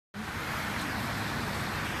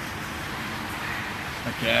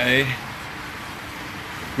Okay,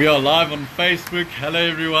 we are live on Facebook. Hello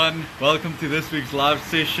everyone, welcome to this week's live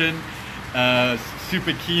session.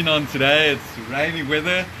 Super keen on today. It's rainy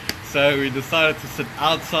weather, so we decided to sit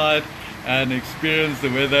outside and experience the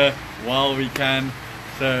weather while we can.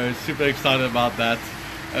 So super excited about that.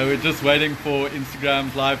 We're just waiting for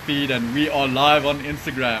Instagram's live feed, and we are live on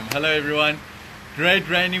Instagram. Hello everyone, great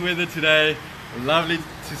rainy weather today, lovely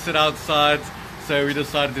to sit outside. So we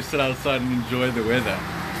decided to sit outside and enjoy the weather.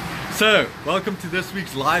 So welcome to this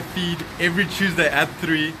week's live feed every Tuesday at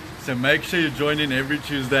 3. So make sure you join in every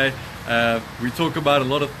Tuesday. We talk about a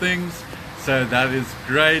lot of things, so that is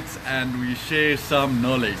great, and we share some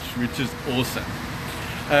knowledge, which is awesome.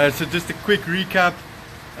 So just a quick recap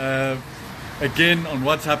again on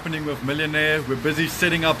what's happening with Millionaire. We're busy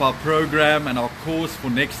setting up our program and our course for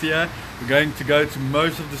next year. We're going to go to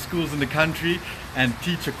most of the schools in the country and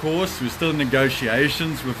teach a course. We're still in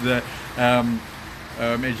negotiations with the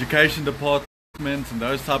education department and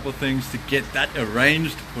those type of things to get that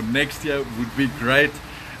arranged for next year. Would be great.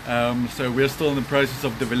 So we're still in the process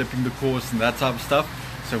of developing the course and that type of stuff,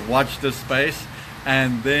 so watch this space.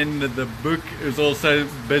 And then the book is also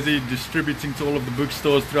busy distributing to all of the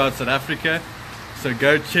bookstores throughout South Africa, so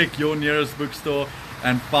go check your nearest bookstore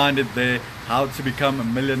and find it there. How to become a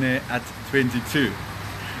millionaire at 22.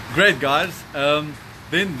 Great guys.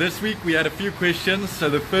 Then this week we had a few questions. So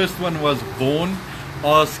the first one was Vaughn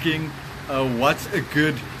asking what's a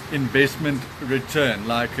good investment return,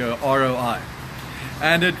 like ROI.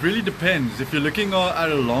 And it really depends. If you're looking at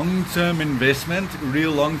a long-term investment,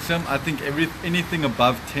 real long-term, I think anything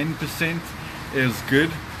above 10% is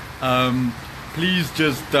good. Please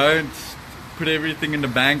just don't put everything in the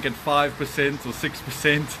bank at 5% or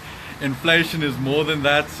 6%. Inflation is more than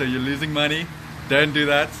that, so you're losing money. Don't do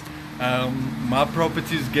that. My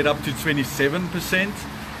properties get up to 27%.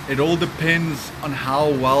 It all depends on how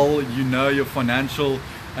well you know your financial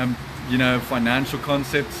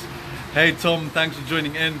concepts. Hey Tom, thanks for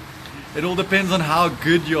joining in. It all depends on how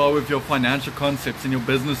good you are with your financial concepts and your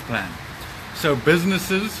business plan. So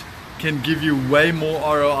businesses can give you way more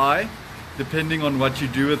ROI depending on what you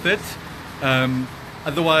do with it.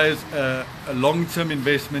 Otherwise, a long-term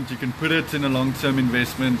investment, you can put it in a long-term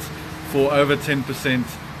investment for over 10%.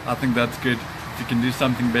 I think that's good. If you can do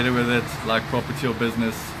something better with it, like property or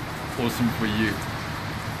business, awesome for you.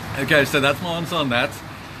 Okay, so that's my answer on that.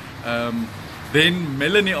 Then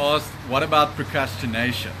Melanie asked, what about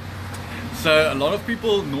procrastination? So a lot of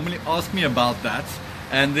people normally ask me about that,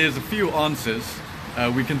 and there's a few answers.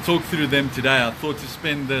 We can talk through them today. I thought to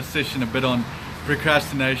spend the session a bit on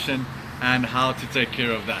procrastination and how to take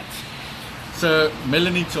care of that. So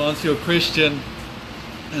Melanie, to answer your question,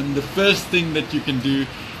 the first thing that you can do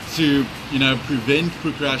to prevent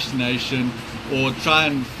procrastination or try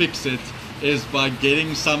and fix it is by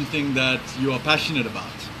getting something that you are passionate about.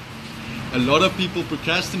 A lot of people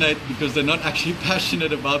procrastinate because they're not actually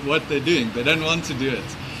passionate about what they're doing. They don't want to do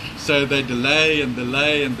it, so they delay and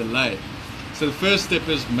delay and delay. So the first step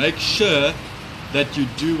is make sure that you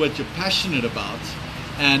do what you're passionate about,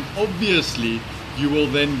 and obviously you will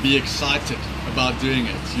then be excited about doing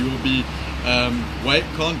it. You will be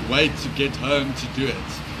can't wait to get home to do it.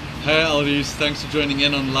 Hey Alris, thanks for joining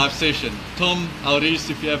in on the live session. Tom, Alris,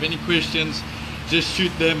 if you have any questions, just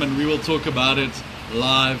shoot them and we will talk about it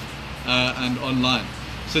live and online.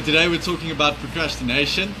 So today we're talking about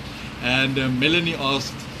procrastination, and Melanie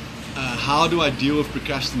asked, how do I deal with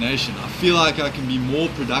procrastination? I feel like I can be more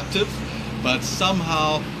productive, but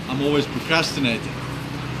somehow I'm always procrastinating.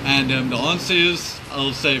 And the answer is,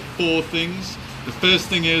 I'll say 4 things. The first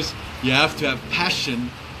thing is, you have to have passion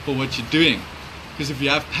for what you're doing. Because if you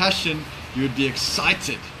have passion, you would be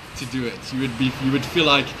excited to do it. You would feel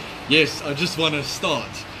like, yes, I just want to start.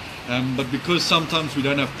 But because sometimes we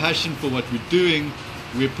don't have passion for what we're doing,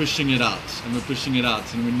 we're pushing it out and we're pushing it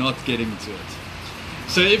out and we're not getting to it.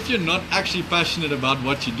 So if you're not actually passionate about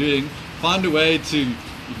what you're doing, find a way to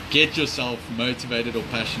get yourself motivated or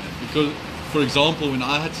passionate. Because, for example, when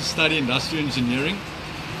I had to study industrial engineering,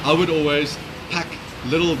 I would always pack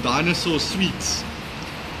little dinosaur sweets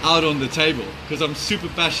out on the table because I'm super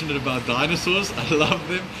passionate about dinosaurs. I love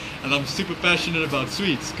them, and I'm super passionate about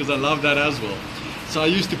sweets because I love that as well. So I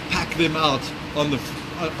used to pack them out on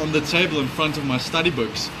the table in front of my study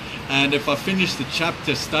books, and if I finished the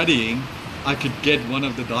chapter studying, I could get one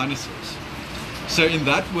of the dinosaurs. So in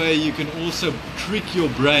that way you can also trick your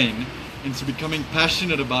brain into becoming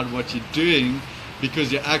passionate about what you're doing,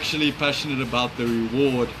 because you're actually passionate about the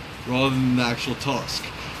reward rather than the actual task.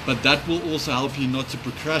 But that will also help you not to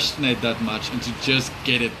procrastinate that much and to just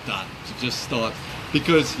get it done, to just start,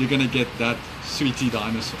 because you're going to get that sweetie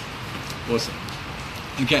dinosaur. Awesome.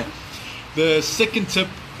 Okay, the second tip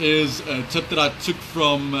is a tip that I took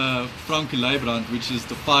from Frank Leibrand, which is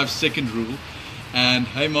the 5-second rule. And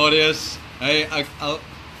hey Marius, hey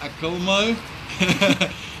Akelmo,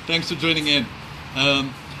 thanks for joining in.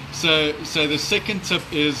 So the second tip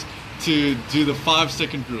is to do the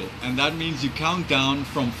 5-second rule, and that means you count down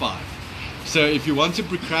from 5. So if you want to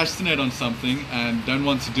procrastinate on something and don't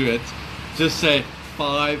want to do it, just say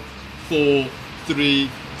 5, 4, 3,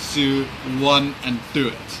 2, 1 and do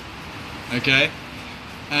it. Okay?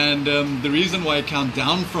 And the reason why I count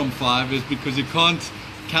down from 5 is because you can't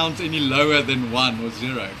count any lower than 1 or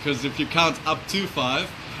 0. Because if you count up to 5,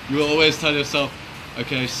 you will always tell yourself,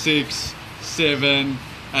 okay, 6, 7,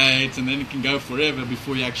 8, and then you can go forever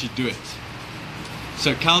before you actually do it.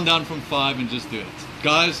 So count down from 5 and just do it.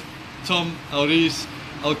 Guys, Tom, Alris,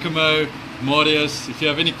 Alcamo, Marius, if you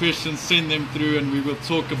have any questions, send them through and we will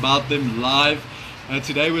talk about them live.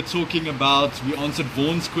 Today we answered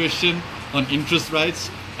Vaughn's question on interest rates,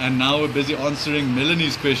 and now we're busy answering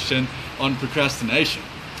Melanie's question on procrastination.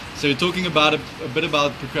 So we're talking about a bit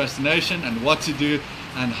about procrastination and what to do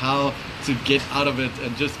and how to get out of it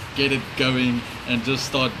and just get it going and just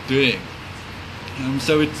start doing.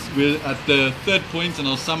 So we're at the third point, and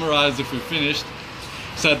I'll summarize if we're finished.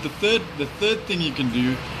 So the third thing you can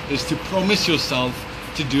do is to promise yourself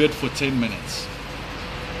to do it for 10 minutes.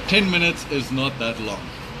 10 minutes is not that long.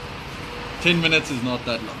 10 minutes is not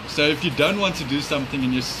that long. So if you don't want to do something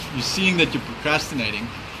and you're seeing that you're procrastinating,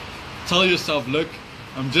 tell yourself, look,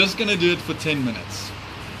 I'm just going to do it for 10 minutes.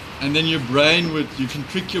 And then you can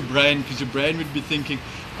trick your brain, because your brain would be thinking,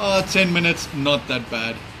 oh, 10 minutes, not that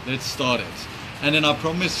bad, let's start it. And then I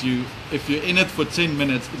promise you, if you're in it for 10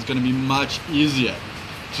 minutes, it's going to be much easier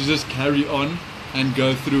to just carry on and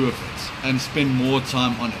go through with it and spend more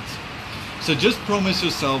time on it. So just promise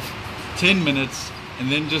yourself 10 minutes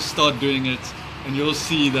and then just start doing it, and you'll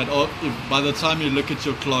see that if by the time you look at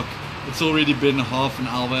your clock, it's already been half an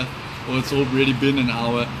hour, or it's already been an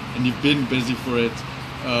hour, and you've been busy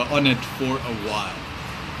on it for a while.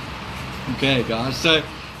 Okay guys, so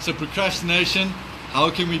procrastination, how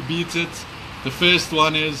can we beat it? The first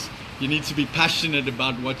one is you need to be passionate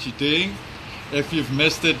about what you're doing. If you've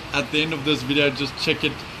missed it, at the end of this video, just check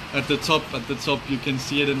it at the top. At the top you can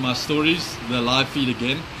see it in my stories, the live feed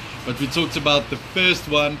again. But we talked about the first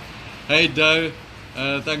one. Hey Doe,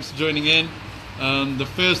 thanks for joining in. The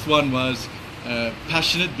first one was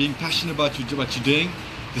being passionate about what you're doing.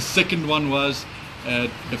 The second one was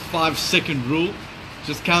the 5-second rule.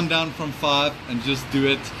 Just count down from 5 and just do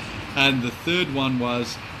it. And the third one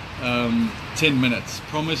was 10 minutes.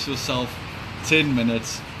 Promise yourself 10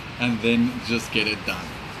 minutes and then just get it done.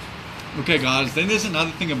 Okay guys, then there's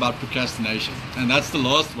another thing about procrastination, and that's the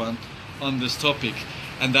last one on this topic,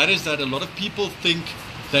 and that is that a lot of people think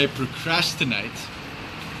they procrastinate,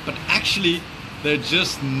 but actually they're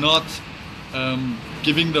just not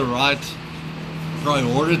giving the right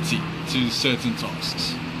priority to certain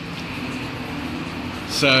tasks.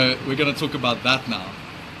 So we're going to talk about that now.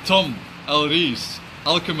 Tom, Alris,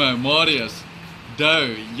 Alcamo, Marius,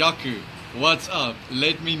 Doe, Yaku, what's up?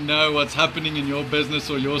 Let me know what's happening in your business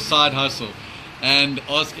or your side hustle, and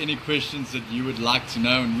ask any questions that you would like to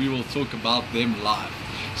know, and we will talk about them live.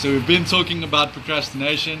 So we've been talking about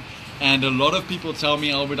procrastination, and a lot of people tell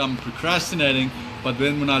me, Albert, I'm procrastinating, but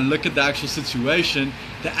then when I look at the actual situation,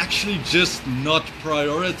 they're actually just not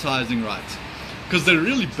prioritizing right, because they're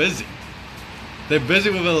really busy. They're busy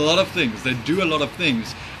with a lot of things, they do a lot of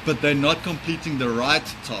things, but they're not completing the right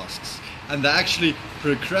tasks, and they're actually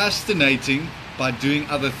procrastinating by doing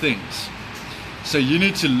other things. So you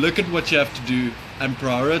need to look at what you have to do and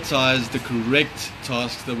prioritize the correct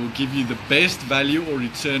tasks that will give you the best value or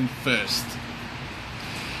return first.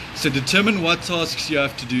 So determine what tasks you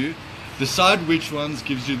have to do, decide which ones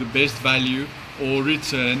gives you the best value or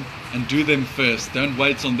return, and do them first. Don't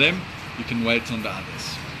wait on them, you can wait on the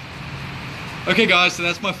others. Okay guys, so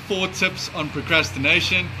that's my 4 tips on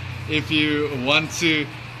procrastination. If you want to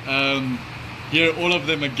hear all of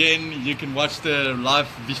them again, you can watch the live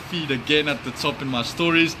feed again at the top in my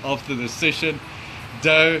stories after the session.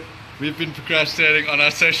 Doe, we've been procrastinating on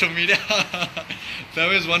our social media.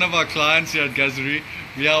 Doe is one of our clients here at Gazaroo.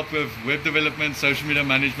 We help with web development, social media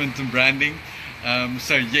management and branding.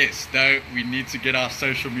 So yes, Doe, we need to get our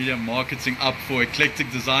social media marketing up for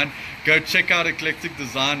Eclectic Design. Go check out Eclectic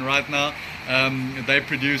Design right now. They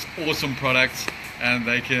produce awesome products, and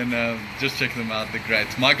they can just check them out. They're great.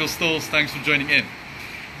 Michael Stalls, thanks for joining in.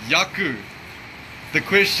 Yaku, the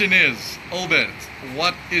question is, Albert,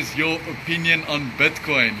 what is your opinion on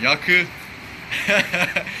Bitcoin? Yaku,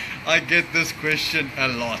 I get this question a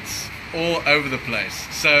lot, all over the place.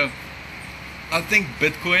 So I think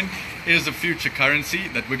Bitcoin is a future currency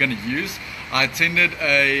that we're going to use. I attended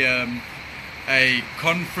a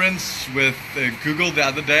conference with Google the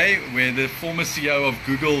other day where the former CEO of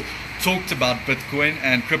Google talked about Bitcoin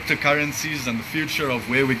and cryptocurrencies and the future of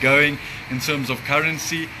where we're going in terms of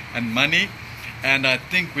currency and money. And I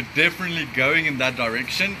think we're definitely going in that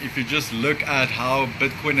direction. If you just look at how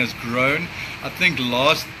Bitcoin has grown, I think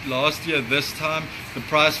last year this time the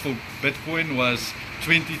price for Bitcoin was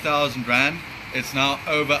 20,000 Rand. It's now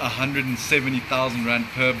over 170,000 Rand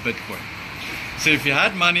per Bitcoin. So if you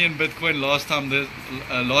had money in Bitcoin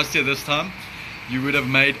last year this time, you would have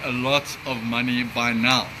made a lot of money by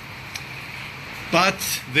now.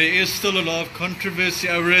 But there is still a lot of controversy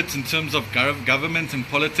over it in terms of government and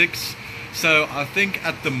politics. So I think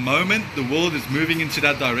at the moment the world is moving into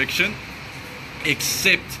that direction,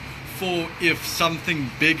 except for if something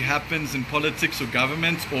big happens in politics or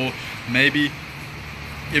government, or maybe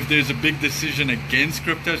if there's a big decision against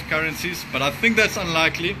cryptocurrencies. But I think that's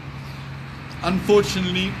unlikely.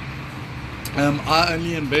 Unfortunately, I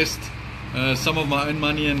only invest some of my own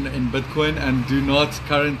money in Bitcoin and do not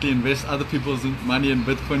currently invest other people's money in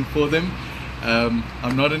Bitcoin for them.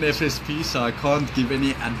 I'm not an FSP, so I can't give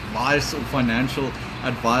any advice or financial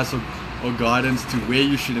advice or guidance to where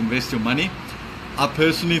you should invest your money. I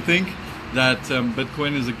personally think that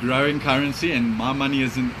Bitcoin is a growing currency, and my money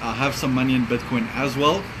is I have some money in Bitcoin as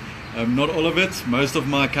well. Not all of it. Most of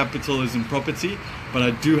my capital is in property, but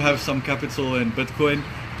I do have some capital in Bitcoin,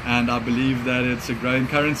 and I believe that it's a growing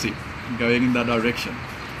currency going in that direction.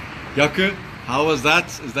 Yaku, how was that?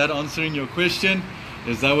 Is that answering your question?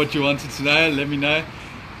 Is that what you wanted to know? Let me know.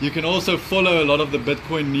 You can also follow a lot of the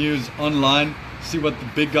Bitcoin news online, see what the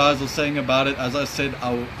big guys are saying about it. As I said,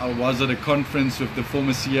 I was at a conference with the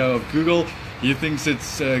former CEO of Google. He thinks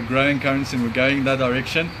it's a growing currency and we're going in that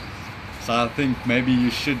direction. So I think maybe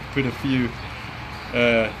you should put a few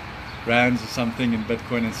rands or something in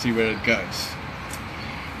Bitcoin and see where it goes.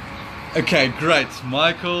 Okay, great.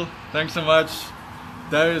 Michael, thanks so much.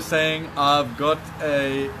 Dare is saying, I've got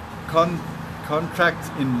a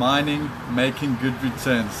contract in mining making good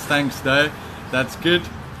returns. Thanks, Dare. That's good.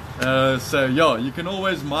 So yeah, you can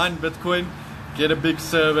always mine Bitcoin, get a big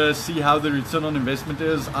server, see how the return on investment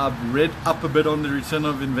is. I've read up a bit on the return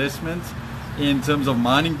of investment in terms of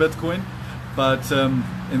mining Bitcoin, but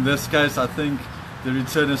in this case I think the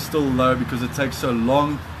return is still low because it takes so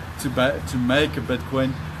long to make a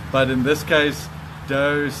Bitcoin. But in this case,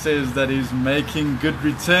 Doe says that he's making good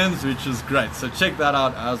returns, which is great. So check that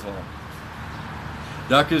out as well.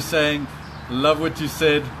 Yaku is saying, love what you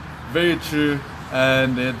said, very true,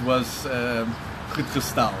 and it was goed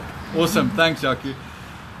gesteld. Awesome, thanks Yaku.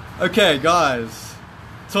 Okay guys,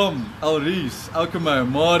 Tom, Elrise, Alkemo,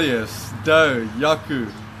 Marius, Doe,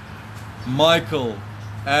 Yaku, Michael,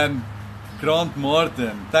 and Grant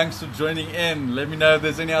Martin, thanks for joining in. Let me know if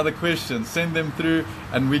there's any other questions. Send them through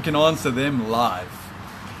and we can answer them live.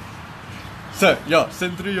 So yeah,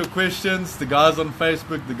 send through your questions, the guys on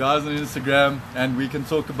Facebook, the guys on Instagram, and we can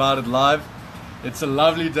talk about it live. It's a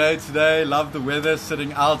lovely day today. Love the weather,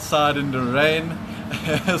 sitting outside in the rain.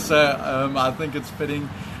 So I think it's fitting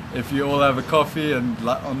if you all have a coffee and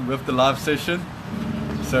with the live session.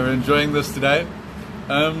 So we're enjoying this today.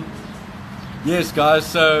 Yes guys,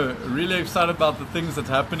 so really excited about the things that's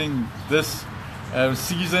happening this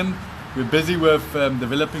season. We're busy with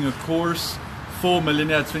developing a course for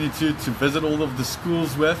Millennial 22 to visit all of the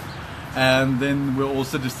schools with, and then we're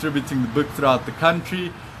also distributing the book throughout the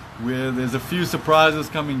country, where there's a few surprises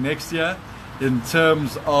coming next year in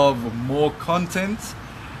terms of more content,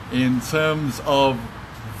 in terms of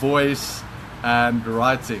voice and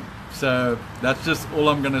writing. So that's just all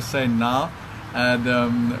I'm going to say now. And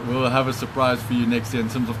we'll have a surprise for you next year in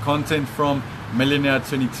terms of content from Millennial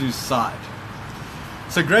 22's side.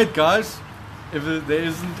 So great guys, if there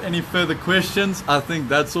isn't any further questions, I think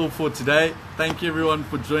that's all for today. Thank you everyone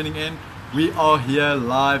for joining in. We are here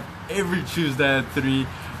live every Tuesday at 3,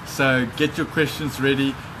 so get your questions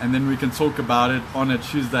ready and then we can talk about it on a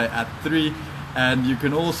Tuesday at 3. And you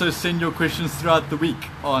can also send your questions throughout the week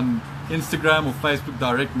on Instagram or Facebook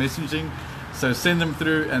direct messaging. So send them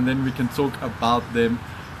through and then we can talk about them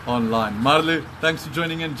online. Marlu, thanks for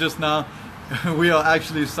joining in just now. We are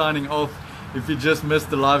actually signing off. If you just missed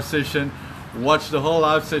the live session, watch the whole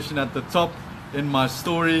live session at the top in my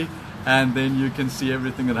story and then you can see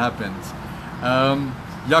everything that happens.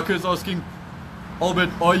 Yaku is asking, Albert,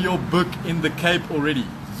 are your book in the Cape already?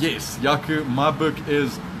 Yes, Yaku, my book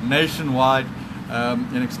is nationwide.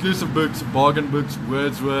 In exclusive books, bargain books,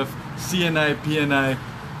 Wordsworth, CNA, PNA,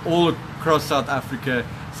 all across South Africa.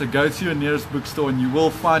 So go to your nearest bookstore and you will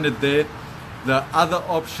find it there. The other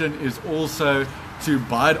option is also to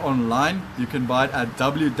buy it online. You can buy it at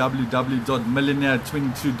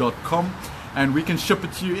www.millionaire22.com and we can ship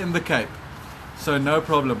it to you in the Cape. So no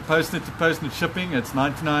problem. Postnet to Postnet shipping, it's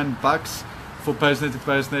 $99 for Postnet to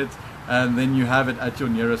Postnet, and then you have it at your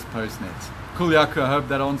nearest Postnet. Cool, Jaco, I hope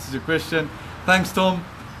that answers your question. Thanks, Tom.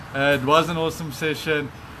 It was an awesome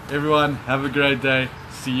session. Everyone, have a great day.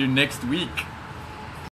 See you next week.